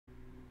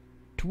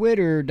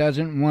Twitter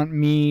doesn't want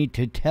me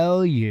to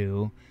tell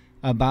you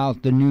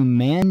about the new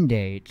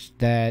mandates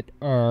that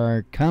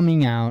are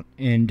coming out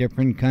in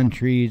different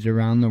countries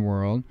around the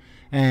world.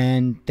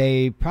 And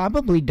they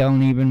probably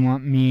don't even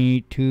want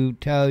me to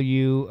tell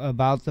you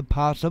about the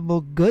possible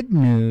good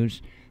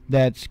news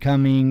that's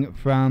coming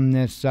from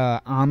this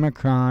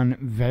Omicron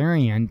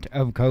variant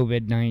of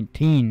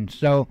COVID-19.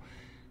 So,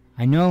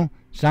 I know,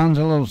 sounds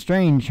a little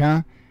strange,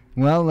 huh?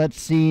 Well, let's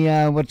see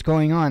what's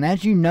going on.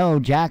 As you know,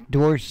 Jack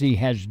Dorsey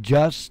has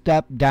just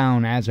stepped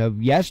down as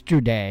of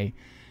yesterday.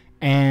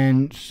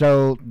 And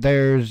so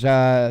there's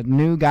a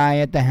new guy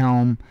at the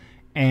helm.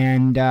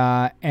 And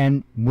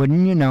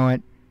wouldn't you know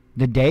it,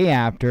 the day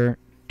after,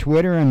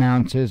 Twitter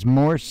announces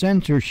more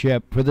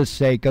censorship for the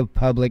sake of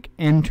public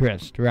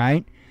interest,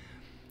 right?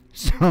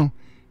 So,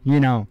 you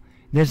know,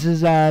 this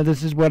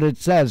is what it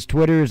says.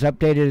 Twitter has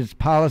updated its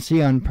policy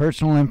on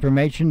personal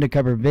information to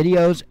cover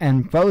videos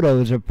and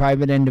photos of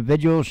private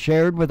individuals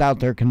shared without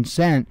their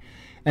consent,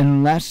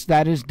 unless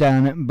that is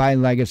done by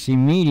legacy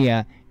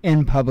media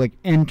in public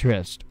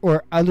interest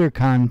or other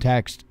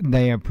context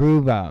they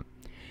approve of.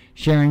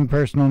 Sharing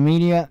personal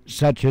media,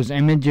 such as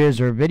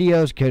images or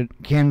videos,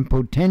 can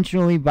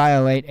potentially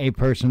violate a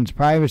person's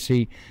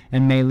privacy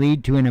and may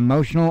lead to an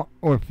emotional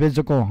or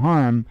physical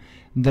harm.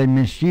 The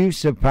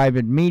misuse of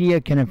private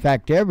media can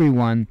affect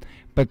everyone,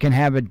 but can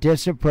have a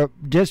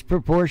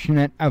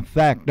disproportionate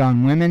effect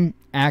on women,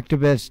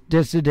 activists,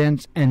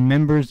 dissidents, and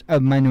members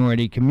of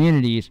minority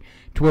communities,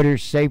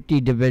 Twitter's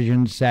safety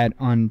division said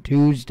on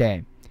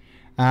Tuesday.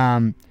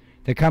 The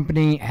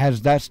company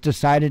has thus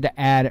decided to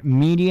add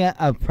media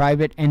of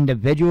private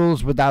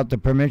individuals without the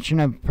permission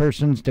of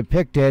persons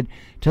depicted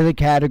to the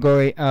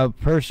category of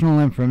personal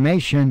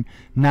information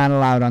not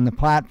allowed on the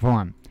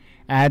platform.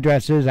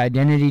 Addresses,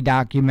 identity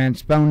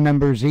documents, phone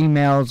numbers,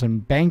 emails,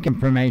 and bank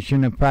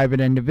information of private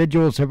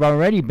individuals have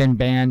already been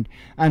banned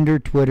under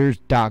Twitter's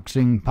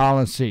doxing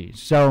policies.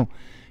 So,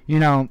 you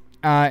know,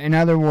 in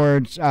other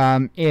words,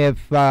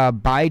 if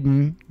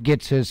Biden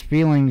gets his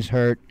feelings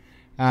hurt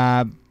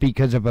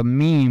because of a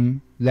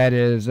meme that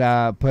is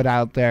put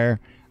out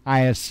there, I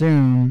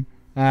assume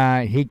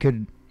he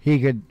could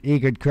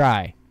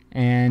cry.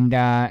 And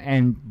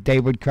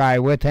they would cry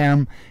with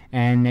him,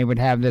 and they would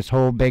have this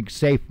whole big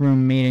safe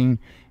room meeting,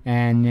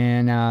 and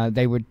then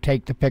they would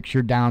take the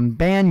picture down,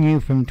 ban you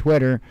from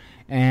Twitter,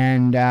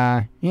 and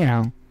you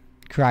know,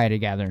 cry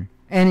together.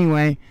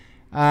 Anyway,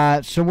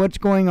 so what's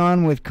going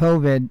on with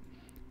COVID?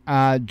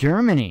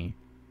 Germany,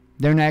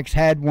 their next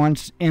head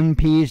wants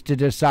MPs to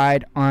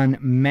decide on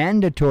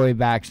mandatory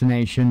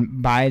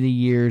vaccination by the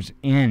year's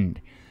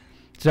end.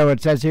 So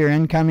it says here,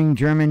 incoming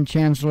German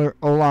Chancellor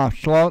Olaf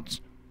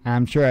Scholz,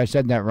 I'm sure I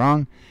said that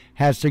wrong,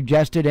 has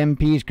suggested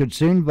MPs could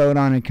soon vote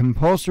on a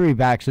compulsory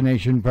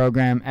vaccination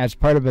program as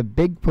part of a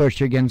big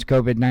push against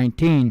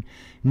COVID-19.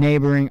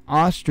 Neighboring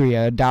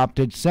Austria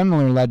adopted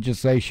similar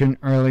legislation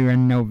earlier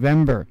in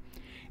November.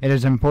 It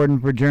is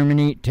important for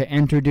Germany to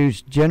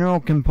introduce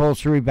general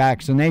compulsory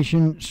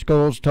vaccination,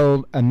 Scholz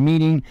told a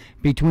meeting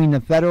between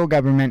the federal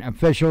government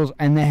officials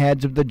and the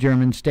heads of the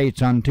German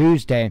states on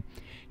Tuesday.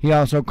 He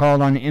also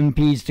called on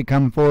MPs to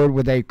come forward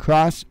with a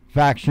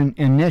cross-faction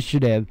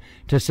initiative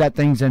to set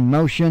things in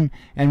motion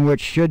and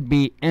which should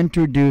be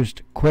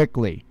introduced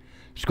quickly.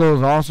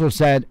 Scholz also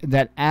said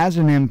that as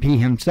an MP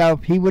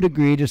himself, he would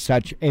agree to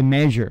such a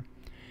measure.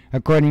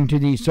 According to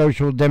the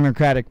Social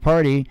Democratic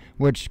Party,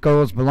 which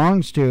Scholz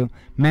belongs to,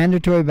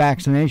 mandatory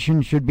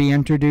vaccination should be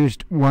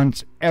introduced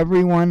once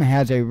everyone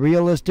has a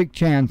realistic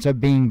chance of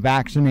being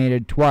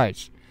vaccinated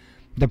twice.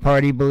 The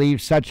party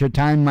believes such a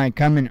time might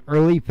come in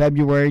early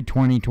February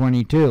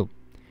 2022.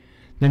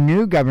 The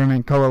new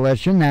government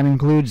coalition that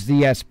includes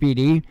the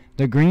SPD,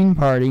 the Green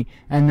Party,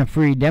 and the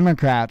Free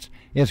Democrats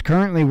is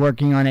currently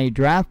working on a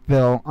draft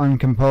bill on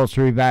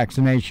compulsory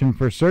vaccination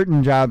for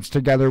certain jobs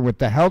together with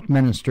the health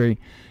ministry,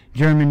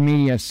 German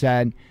media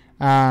said.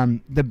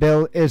 The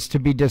bill is to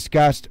be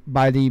discussed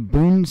by the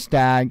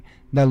Bundestag,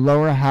 the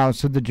lower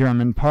house of the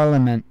German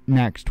parliament,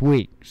 next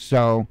week.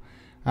 So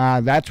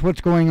that's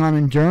what's going on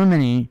in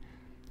Germany.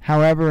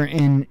 However,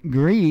 in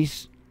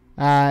Greece,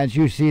 as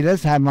you see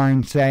this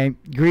headline say,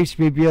 Greece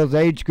reveals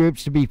age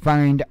groups to be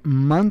fined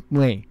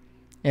monthly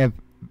if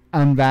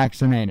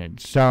unvaccinated.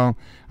 So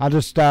I'll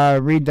just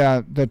read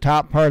the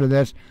top part of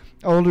this.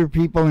 Older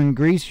people in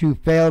Greece who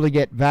fail to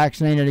get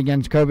vaccinated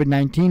against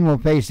COVID-19 will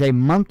face a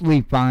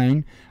monthly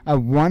fine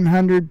of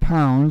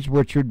 £100,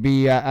 which would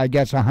be, I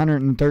guess,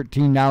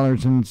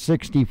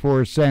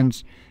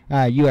 $113.64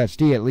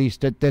 USD, at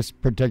least at this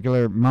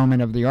particular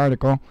moment of the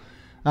article.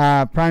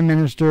 Prime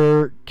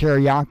Minister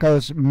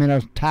Kyriakos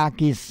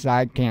Mitsotakis,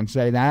 I can't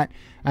say that,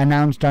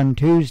 announced on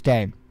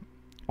Tuesday,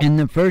 in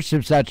the first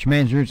of such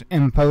measures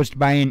imposed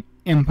by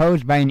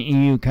an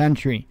EU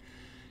country.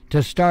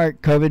 To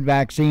start, COVID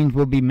vaccines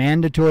will be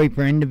mandatory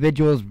for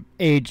individuals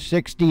aged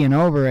 60 and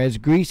over as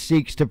Greece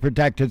seeks to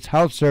protect its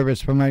health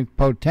service from a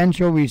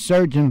potential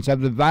resurgence of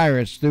the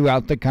virus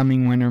throughout the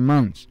coming winter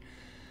months.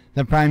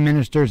 The Prime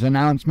Minister's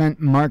announcement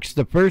marks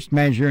the first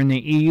measure in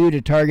the EU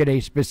to target a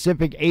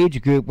specific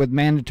age group with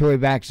mandatory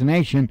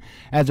vaccination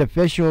as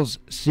officials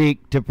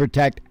seek to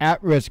protect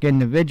at-risk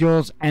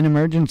individuals and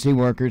emergency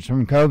workers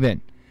from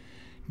COVID.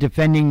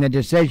 Defending the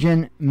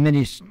decision,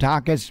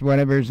 Mitsotakis,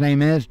 whatever his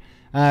name is,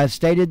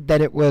 stated that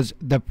it was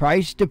the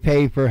price to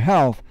pay for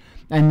health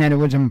and that it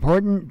was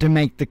important to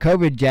make the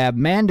COVID jab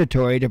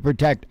mandatory to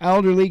protect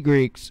elderly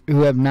Greeks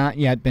who have not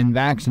yet been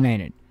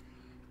vaccinated.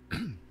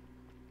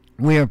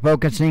 We are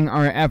focusing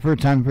our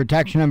efforts on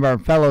protection of our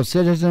fellow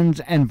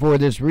citizens, and for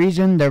this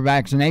reason, their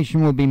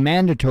vaccination will be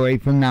mandatory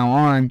from now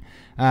on,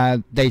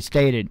 they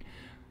stated.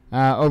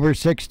 Over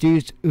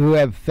 60s who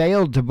have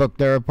failed to book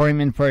their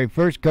appointment for a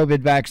first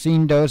COVID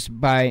vaccine dose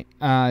by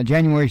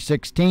January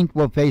 16th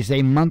will face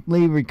a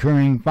monthly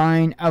recurring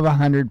fine of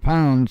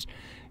 £100.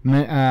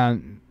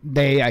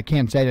 I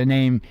can't say the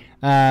name,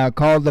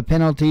 called the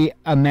penalty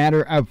a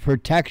matter of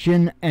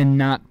protection and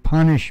not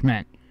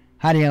punishment.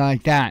 How do you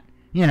like that?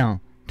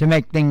 To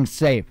make things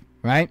safe,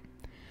 right?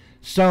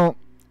 So,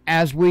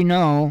 as we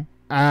know,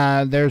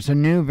 there's a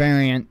new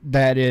variant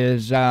that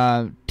is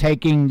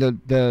taking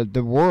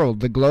the world,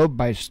 the globe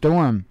by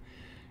storm.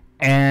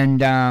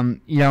 And,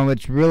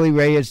 it's really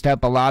raised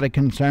up a lot of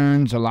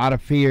concerns, a lot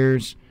of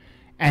fears.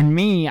 And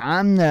me,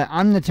 I'm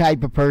the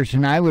type of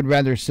person, I would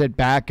rather sit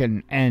back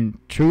and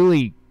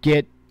truly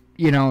get,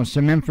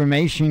 some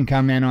information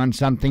come in on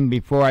something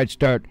before I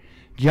start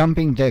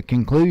jumping to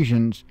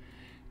conclusions.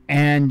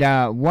 And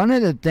one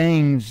of the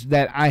things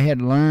that I had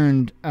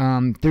learned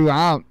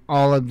throughout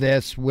all of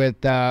this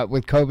with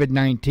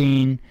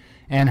COVID-19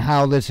 and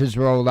how this is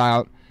rolled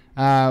out,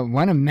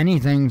 one of many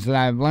things that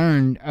I've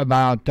learned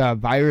about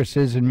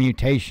viruses and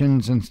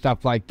mutations and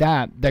stuff like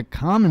that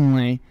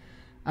commonly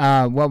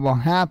what will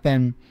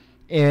happen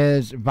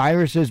is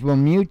viruses will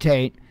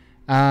mutate,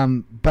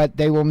 but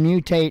they will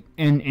mutate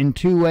in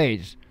two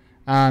ways.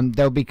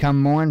 They'll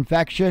become more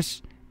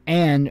infectious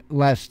and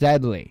less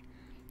deadly.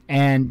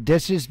 And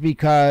this is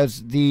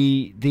because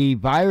the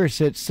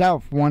virus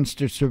itself wants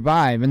to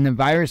survive, and the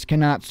virus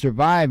cannot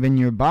survive in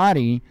your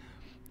body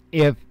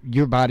if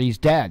your body's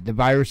dead. The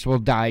virus will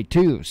die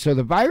too. So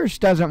the virus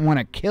doesn't want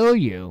to kill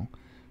you,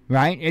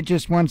 right? It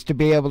just wants to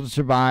be able to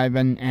survive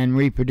and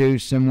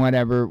reproduce and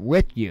whatever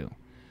with you.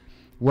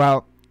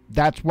 Well,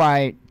 that's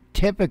why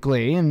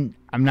typically, and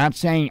I'm not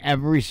saying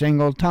every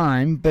single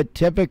time, but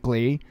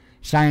typically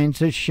science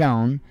has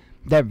shown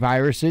that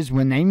viruses,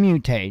 when they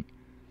mutate,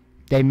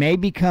 they may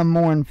become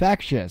more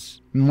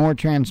infectious, more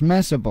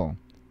transmissible,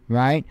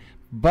 right?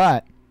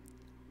 But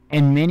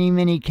in many,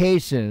 many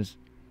cases,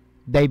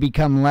 they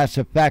become less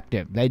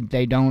effective.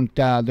 They don't,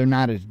 they're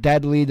not as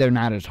deadly, they're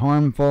not as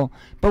harmful,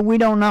 but we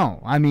don't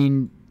know. I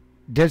mean,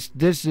 this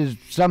is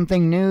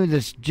something new.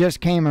 This just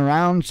came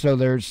around, so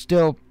there's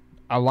still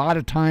a lot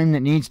of time that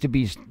needs to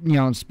be,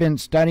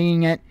 spent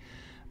studying it.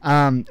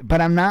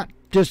 But I'm not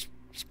just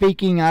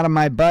speaking out of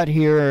my butt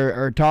here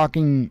or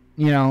talking,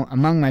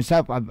 among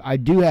myself. I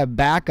do have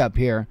backup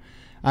here.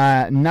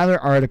 Another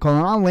article,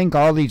 and I'll link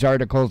all these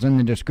articles in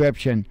the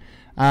description.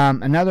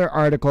 Another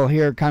article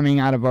here coming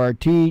out of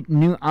RT,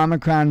 new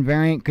Omicron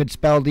variant could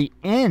spell the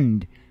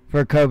end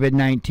for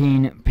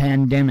COVID-19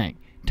 pandemic,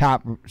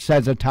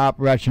 says a top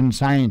Russian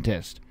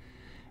scientist.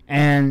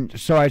 And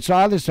so I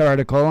saw this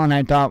article and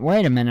I thought,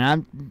 wait a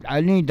minute,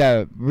 I need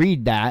to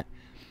read that.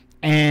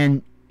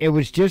 And it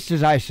was just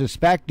as I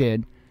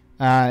suspected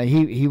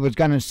he was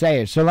going to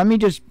say it. So let me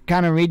just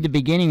kind of read the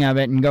beginning of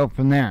it and go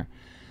from there.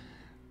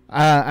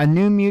 A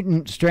new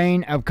mutant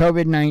strain of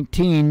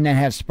COVID-19 that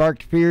has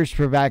sparked fears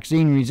for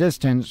vaccine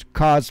resistance,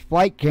 caused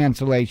flight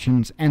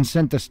cancellations, and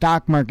sent the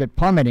stock market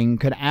plummeting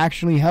could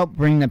actually help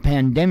bring the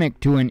pandemic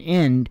to an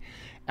end,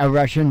 a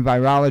Russian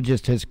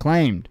virologist has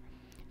claimed.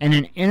 In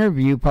an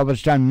interview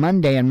published on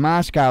Monday in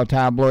Moscow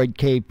tabloid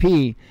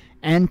KP,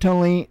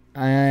 Anatoly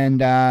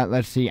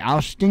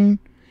Alstin,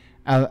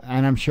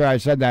 and I'm sure I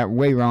said that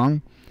way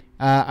wrong,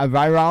 a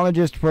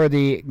virologist for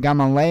the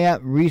Gamaleya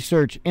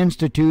Research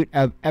Institute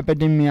of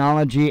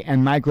Epidemiology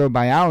and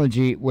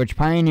Microbiology, which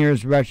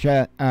pioneered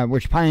Russia's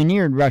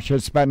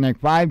Sputnik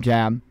V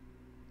jab,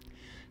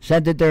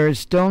 said that there is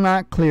still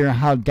not clear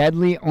how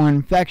deadly or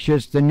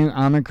infectious the new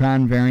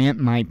Omicron variant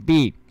might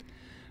be.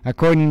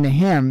 According to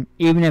him,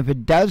 even if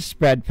it does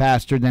spread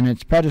faster than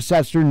its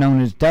predecessor known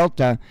as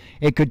Delta,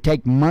 it could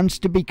take months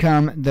to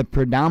become the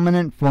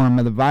predominant form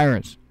of the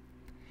virus.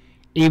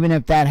 Even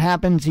if that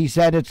happens, he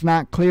said, it's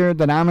not clear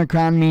that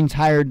Omicron means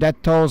higher death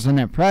tolls than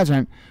at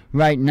present.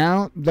 Right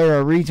now, there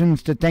are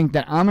reasons to think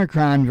that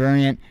Omicron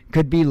variant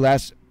could be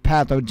less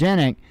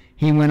pathogenic,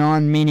 he went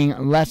on,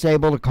 meaning less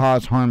able to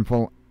cause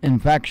harmful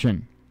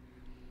infection.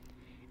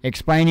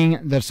 Explaining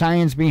the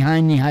science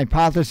behind the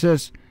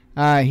hypothesis,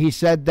 he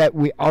said that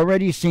we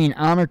already seen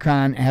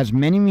Omicron has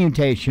many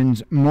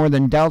mutations, more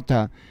than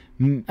Delta,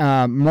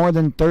 more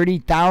than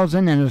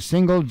 30,000 in a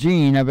single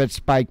gene of its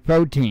spike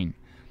protein.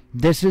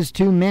 This is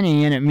too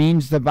many, and it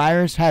means the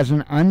virus has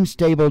an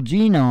unstable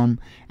genome.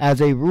 As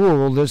a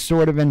rule, this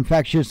sort of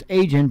infectious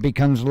agent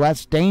becomes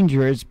less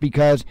dangerous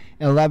because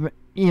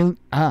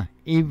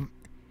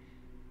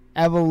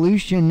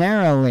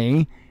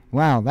evolutionarily,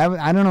 wow,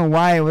 I don't know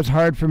why it was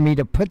hard for me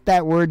to put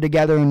that word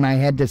together in my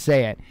head to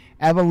say it.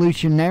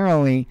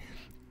 Evolutionarily,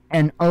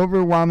 an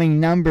overwhelming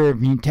number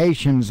of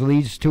mutations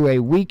leads to a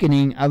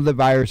weakening of the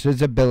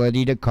virus's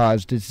ability to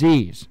cause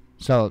disease.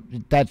 So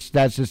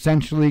that's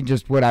essentially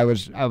just what I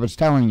was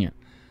telling you.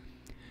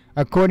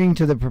 According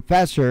to the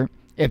professor,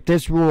 if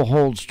this rule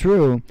holds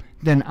true,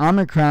 then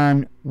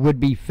Omicron would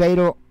be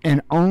fatal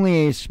in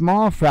only a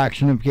small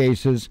fraction of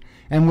cases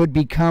and would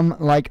become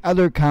like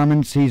other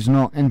common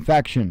seasonal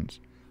infections.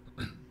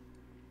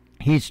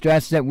 He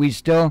stressed that we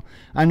still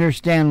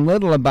understand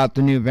little about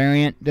the new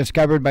variant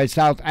discovered by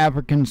South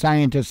African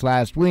scientists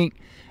last week,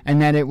 and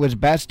that it was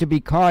best to be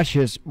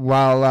cautious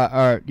while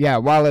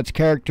its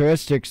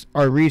characteristics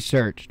are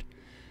researched.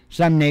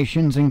 Some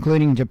nations,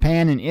 including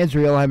Japan and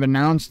Israel, have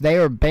announced they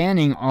are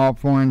banning all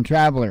foreign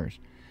travelers.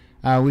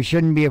 We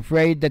shouldn't be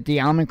afraid that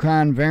the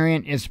Omicron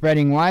variant is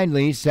spreading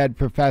widely, said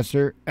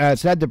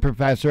the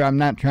professor. I'm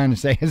not trying to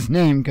say his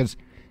name because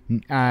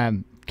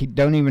don't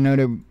even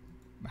know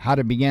how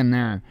to begin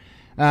there.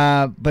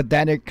 But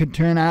that it could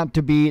turn out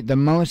to be the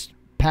most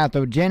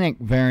pathogenic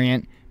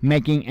variant,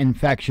 making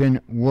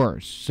infection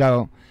worse.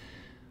 So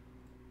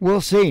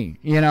we'll see.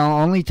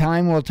 Only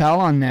time will tell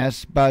on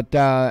this. But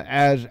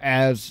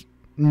as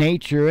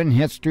nature and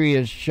history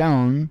has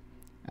shown,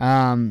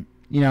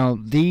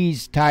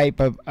 these type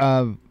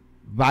of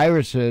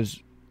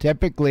viruses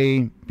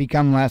typically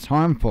become less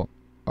harmful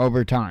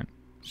over time.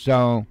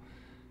 So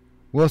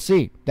we'll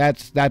see.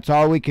 That's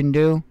all we can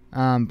do.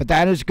 But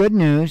that is good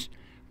news.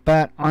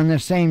 But on the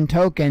same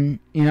token,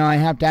 I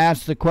have to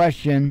ask the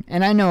question,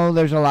 and I know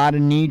there's a lot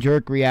of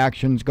knee-jerk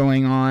reactions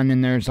going on,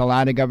 and there's a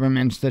lot of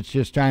governments that's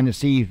just trying to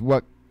see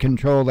what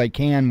control they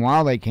can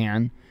while they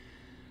can.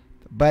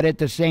 But at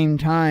the same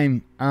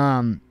time,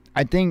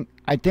 I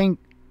think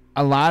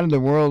a lot of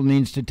the world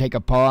needs to take a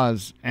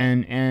pause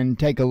and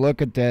take a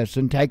look at this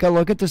and take a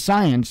look at the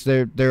science.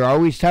 They're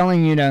always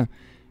telling you to,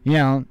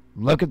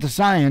 look at the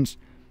science.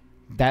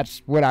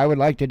 That's what I would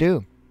like to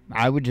do.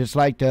 I would just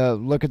like to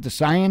look at the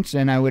science,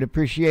 and I would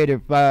appreciate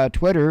if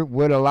Twitter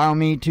would allow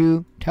me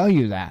to tell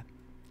you that.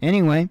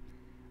 Anyway,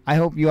 I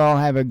hope you all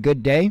have a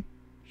good day.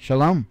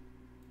 Shalom.